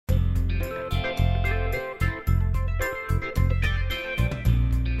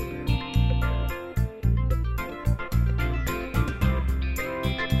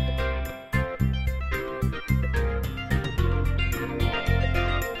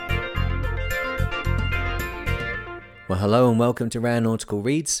Well, hello and welcome to Rare Nautical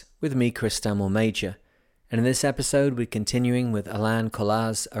Reads with me, Chris Stanmore Major. And in this episode, we're continuing with Alain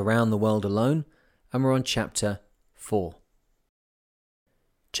Around the World Alone, and we're on Chapter 4.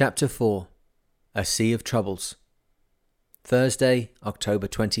 Chapter 4, A Sea of Troubles. Thursday, October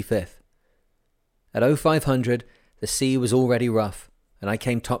 25th. At 0500, the sea was already rough, and I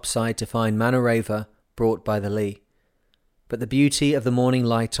came topside to find Manareva brought by the lee. But the beauty of the morning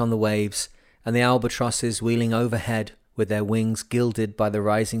light on the waves, and the albatrosses wheeling overhead with their wings gilded by the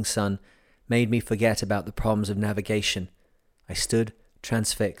rising sun, made me forget about the problems of navigation. I stood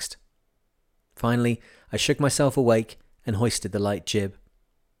transfixed. Finally, I shook myself awake and hoisted the light jib.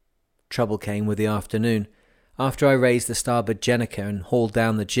 Trouble came with the afternoon. After I raised the starboard jennica and hauled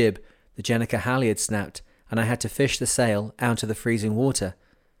down the jib, the jennica halyard snapped, and I had to fish the sail out of the freezing water.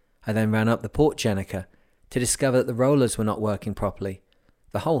 I then ran up the port jennica to discover that the rollers were not working properly.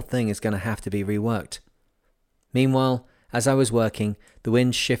 The whole thing is going to have to be reworked. Meanwhile, as I was working, the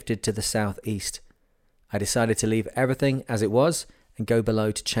wind shifted to the southeast. I decided to leave everything as it was and go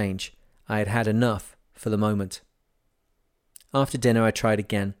below to change. I had had enough for the moment. After dinner I tried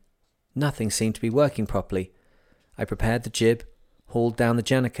again. Nothing seemed to be working properly. I prepared the jib, hauled down the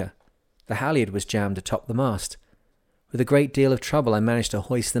jennica. The halyard was jammed atop the mast. With a great deal of trouble I managed to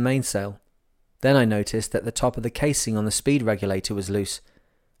hoist the mainsail. Then I noticed that the top of the casing on the speed regulator was loose.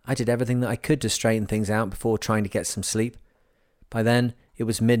 I did everything that I could to straighten things out before trying to get some sleep. By then, it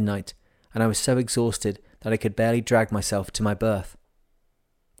was midnight, and I was so exhausted that I could barely drag myself to my berth.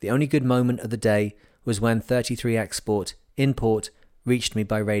 The only good moment of the day was when 33 Export, in port, reached me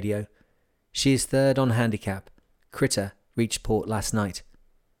by radio. She is third on handicap. Critter reached port last night.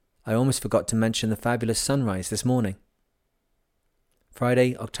 I almost forgot to mention the fabulous sunrise this morning.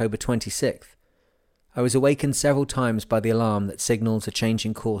 Friday, October 26th. I was awakened several times by the alarm that signals a change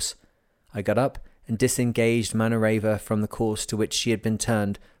in course. I got up and disengaged Manareva from the course to which she had been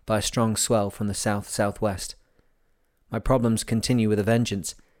turned by a strong swell from the south-southwest. My problems continue with a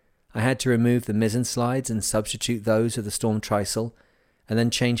vengeance. I had to remove the mizzen slides and substitute those of the storm trysail, and then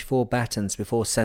change 4 battens before